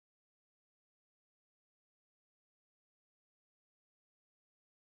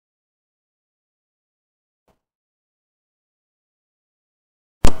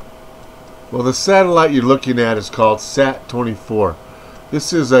Well, the satellite you're looking at is called Sat-24.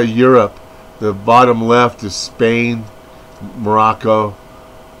 This is Europe. The bottom left is Spain, Morocco,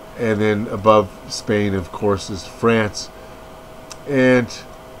 and then above Spain, of course, is France. And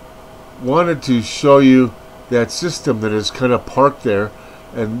wanted to show you that system that is kind of parked there,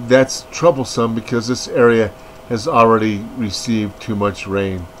 and that's troublesome because this area has already received too much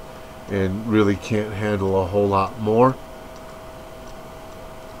rain and really can't handle a whole lot more.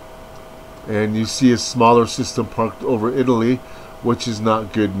 And you see a smaller system parked over Italy, which is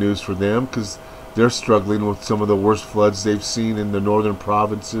not good news for them because they're struggling with some of the worst floods they've seen in the northern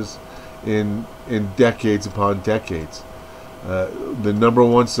provinces in decades upon decades. The number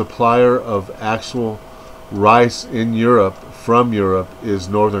one supplier of actual rice in Europe, from Europe, is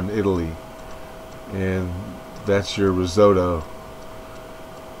northern Italy, and that's your risotto.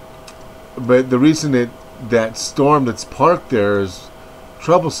 But the reason that storm that's parked there is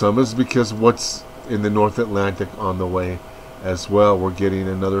troublesome is because what's in the North Atlantic on the way as well. We're getting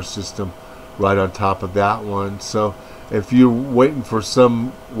another system right on top of that one. So if you're waiting for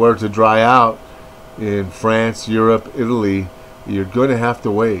somewhere to dry out in France, Europe, Italy, you're going to have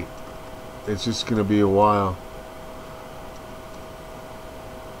to wait. It's just going to be a while.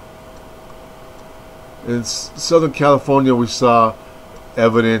 In Southern California, we saw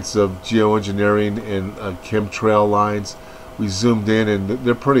evidence of geoengineering and chemtrail lines. We zoomed in and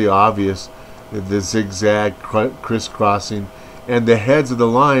they're pretty obvious. The zigzag crisscrossing, and the heads of the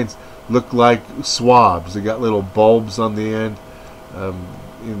lines look like swabs. They got little bulbs on the end.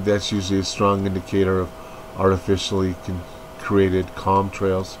 And that's usually a strong indicator of artificially created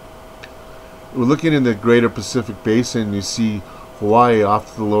chemtrails. We're looking in the greater Pacific Basin. You see Hawaii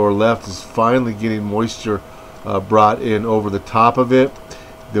off to the lower left is finally getting moisture brought in over the top of it.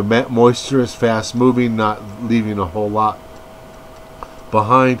 The moisture is fast moving, not leaving a whole lot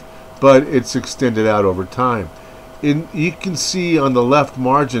behind, but it's extended out over time. You can see on the left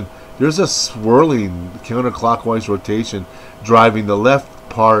margin there's a swirling counterclockwise rotation driving the left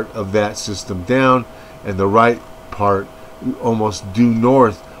part of that system down and the right part almost due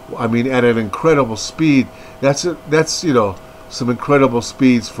north. I mean, at an incredible speed. That's some incredible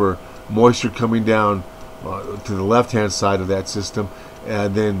speeds for moisture coming down to the left hand side of that system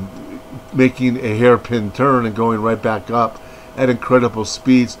and then making a hairpin turn and going right back up at incredible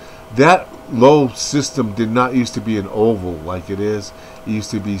speeds. That low system did not used to be an oval like it is. It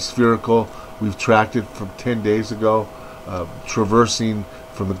used to be spherical. We've tracked it from 10 days ago, traversing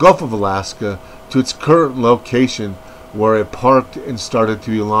from the Gulf of Alaska to its current location where it parked and started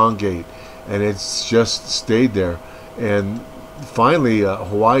to elongate, and it's just stayed there. And finally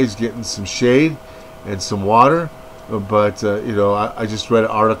Hawaii's getting some shade and some water, but I just read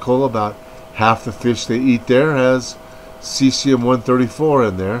an article about half the fish they eat there has cesium-134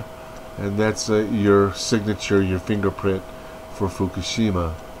 in there, and that's your signature, your fingerprint for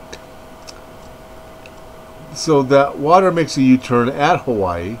Fukushima. So that water makes a U-turn at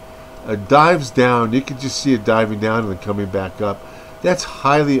Hawaii, dives down. You can just see it diving down and then coming back up. That's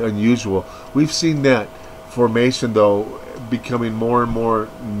highly unusual. We've seen that formation, though, becoming more and more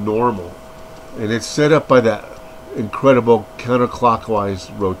normal, and it's set up by that incredible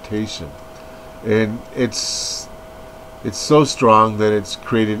counterclockwise rotation, and it's so strong that it's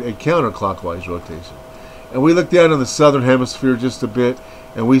created a counterclockwise rotation. And we look down on the southern hemisphere just a bit,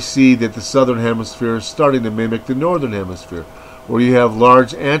 and we see that the southern hemisphere is starting to mimic the northern hemisphere, where you have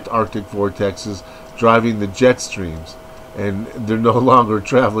large Antarctic vortexes driving the jet streams, and they're no longer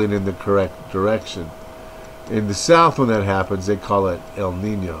traveling in the correct direction. In the south, when that happens, they call it El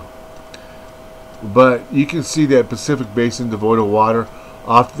Nino. But you can see that Pacific Basin devoid of water.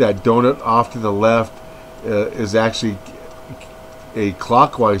 Off that donut off to the left is actually a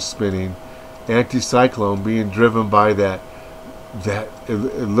clockwise spinning anticyclone being driven by that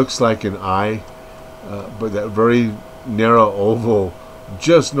it looks like an eye, but that very narrow oval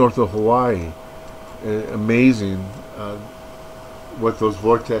just north of Hawaii. Amazing what those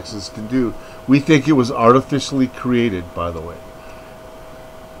vortexes can do. We think it was artificially created, by the way.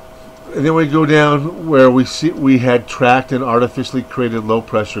 And then we go down where we had tracked an artificially created low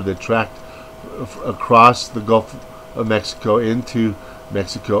pressure that tracked across the Gulf of Mexico into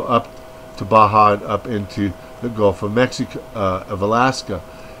Mexico, up to Baja, and up into the Gulf of Mexico, of Alaska.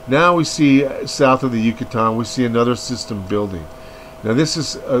 Now we see south of the Yucatan, we see another system building. Now this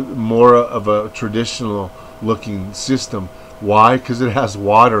is more of a traditional looking system. Why? Because it has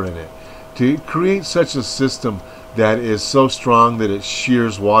water in it. To create such a system that is so strong that it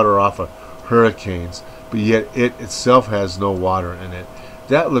shears water off of hurricanes, but yet it itself has no water in it,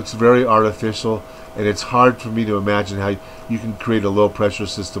 that looks very artificial. and it's hard for me to imagine how you can create a low pressure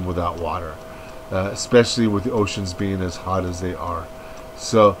system without water, especially with the oceans being as hot as they are.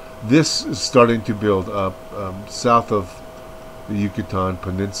 So this is starting to build up south of the Yucatan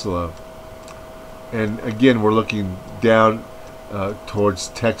Peninsula, and again we're looking down towards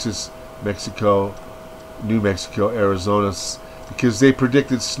Texas, Mexico, New Mexico, Arizona, because they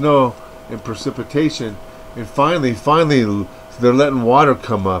predicted snow and precipitation, and finally they're letting water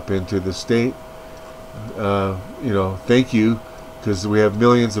come up into the state. Thank you, because we have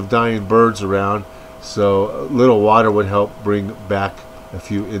millions of dying birds around, so a little water would help bring back a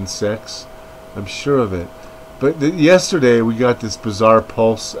few insects. I'm sure of it. But yesterday we got this bizarre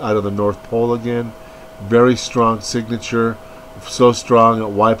pulse out of the North Pole again. Very strong signature, so strong it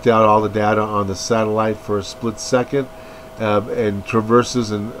wiped out all the data on the satellite for a split second, and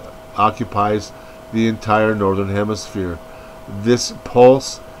traverses and occupies the entire northern hemisphere. This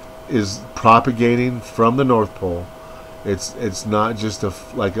pulse is propagating from the North Pole. It's not just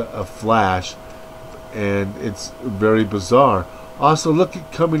like a flash, and it's very bizarre. Also, look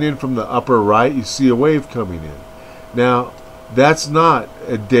at coming in from the upper right, you see a wave coming in. Now, that's not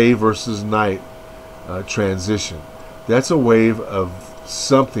a day versus night transition. That's a wave of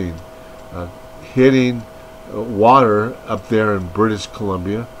something hitting water up there in British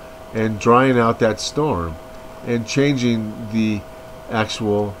Columbia and drying out that storm and changing the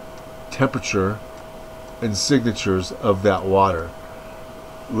actual temperature and signatures of that water.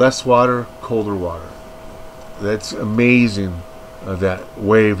 Less water, colder water. That's amazing, that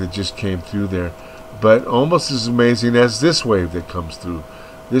wave that just came through there. But almost as amazing as this wave that comes through.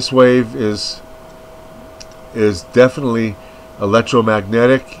 This wave is definitely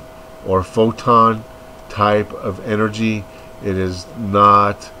electromagnetic or photon type of energy. It is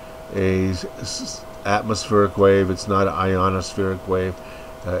not a atmospheric wave. It's not an ionospheric wave.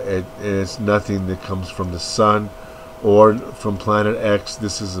 It's nothing that comes from the sun or from planet X.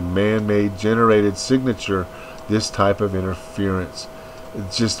 This is a man-made generated signature, this type of interference.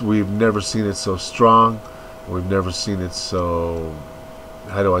 It's just, we've never seen it so strong. We've never seen it so,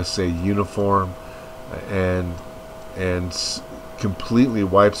 how do I say, uniform, and completely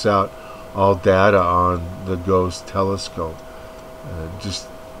wipes out all data on the GOES telescope. Just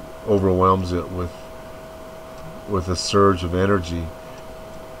overwhelms it with a surge of energy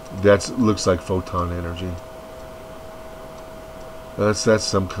that looks like photon energy. That's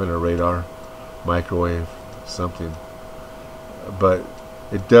some kind of radar, microwave, something. But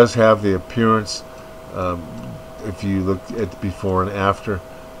it does have the appearance, if you look at the before and after,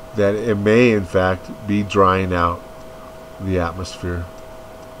 that it may in fact be drying out the atmosphere.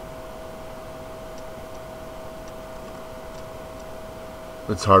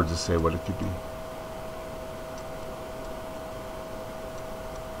 It's hard to say what it could be.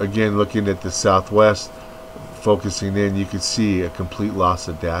 Again, looking at the southwest, focusing in, you could see a complete loss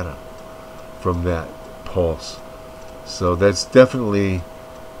of data from that pulse. So that's definitely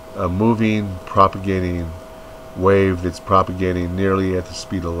a moving, propagating wave that's propagating nearly at the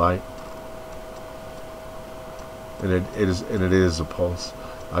speed of light. And it is a pulse.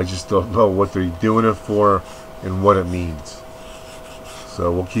 I just don't know what they're doing it for and what it means.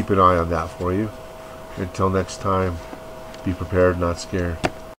 So we'll keep an eye on that for you. Until next time, be prepared, not scared.